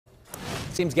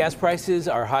Seems gas prices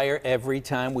are higher every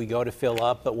time we go to fill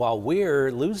up, but while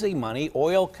we're losing money,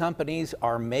 oil companies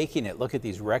are making it. Look at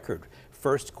these record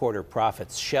first quarter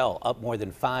profits. Shell up more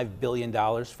than $5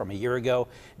 billion from a year ago.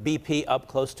 BP up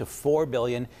close to $4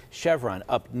 billion. Chevron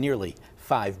up nearly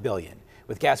 $5 billion.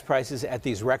 With gas prices at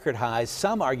these record highs,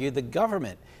 some argue the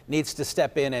government needs to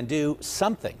step in and do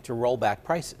something to roll back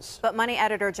prices. But Money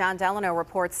editor John Delano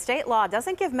reports state law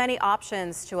doesn't give many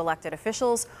options to elected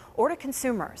officials or to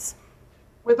consumers.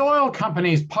 With oil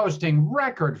companies posting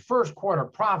record first quarter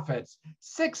profits,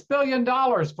 $6 billion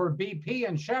for BP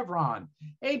and Chevron,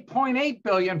 $8.8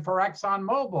 billion for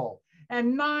ExxonMobil,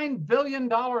 and $9 billion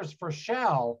for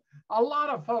Shell, a lot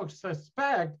of folks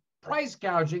suspect price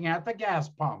gouging at the gas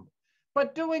pump.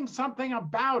 But doing something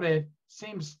about it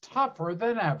seems tougher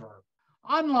than ever.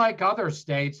 Unlike other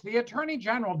states, the Attorney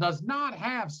General does not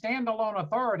have standalone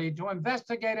authority to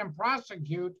investigate and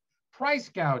prosecute price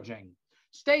gouging.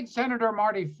 State Senator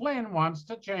Marty Flynn wants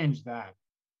to change that.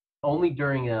 Only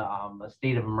during a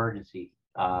state of emergency,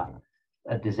 a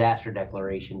disaster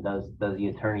declaration, does the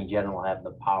Attorney General have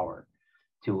the power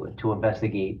to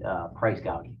investigate price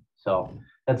gouging. So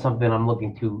that's something I'm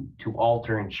looking to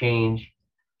alter and change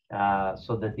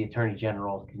so that the Attorney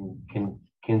General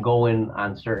can go in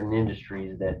on certain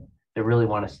industries that really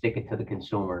want to stick it to the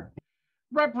consumer.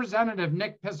 Representative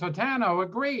Nick Pisotano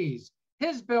agrees.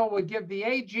 His bill would give the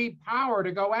AG power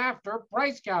to go after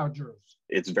price gougers.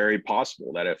 It's very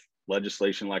possible that if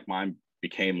legislation like mine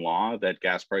became law, that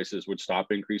gas prices would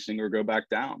stop increasing or go back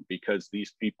down, because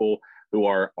these people who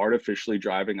are artificially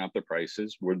driving up the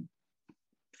prices would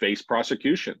face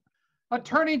prosecution.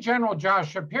 Attorney General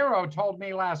Josh Shapiro told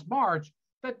me last March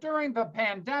that during the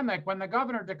pandemic, when the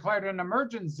governor declared an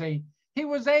emergency, he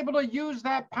was able to use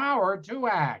that power to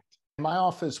act. My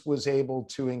office was able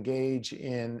to engage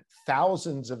in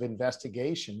thousands of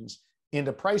investigations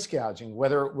into price gouging,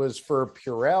 whether it was for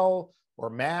Purell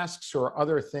or masks or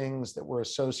other things that were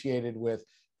associated with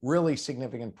really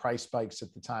significant price spikes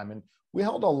at the time. And we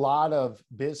held a lot of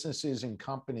businesses and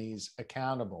companies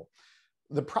accountable.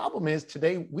 The problem is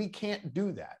today we can't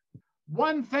do that.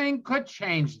 One thing could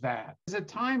change that. Is it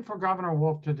time for Governor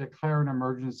Wolf to declare an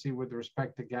emergency with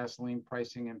respect to gasoline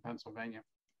pricing in Pennsylvania?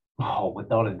 Oh,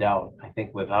 without a doubt. I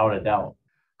think without a doubt.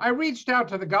 I reached out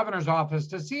to the governor's office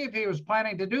to see if he was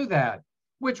planning to do that,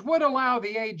 which would allow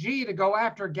the AG to go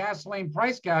after gasoline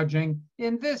price gouging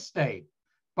in this state.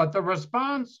 But the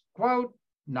response, quote,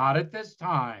 not at this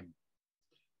time.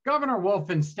 Governor Wolf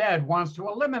instead wants to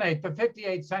eliminate the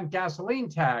 58-cent gasoline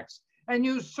tax and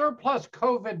use surplus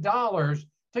COVID dollars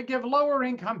to give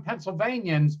lower-income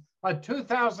Pennsylvanians a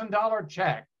 $2,000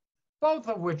 check, both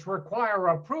of which require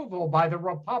approval by the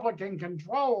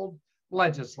Republican-controlled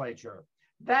legislature.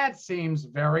 That seems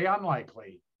very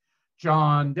unlikely.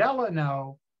 John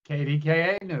Delano,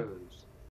 KDKA News.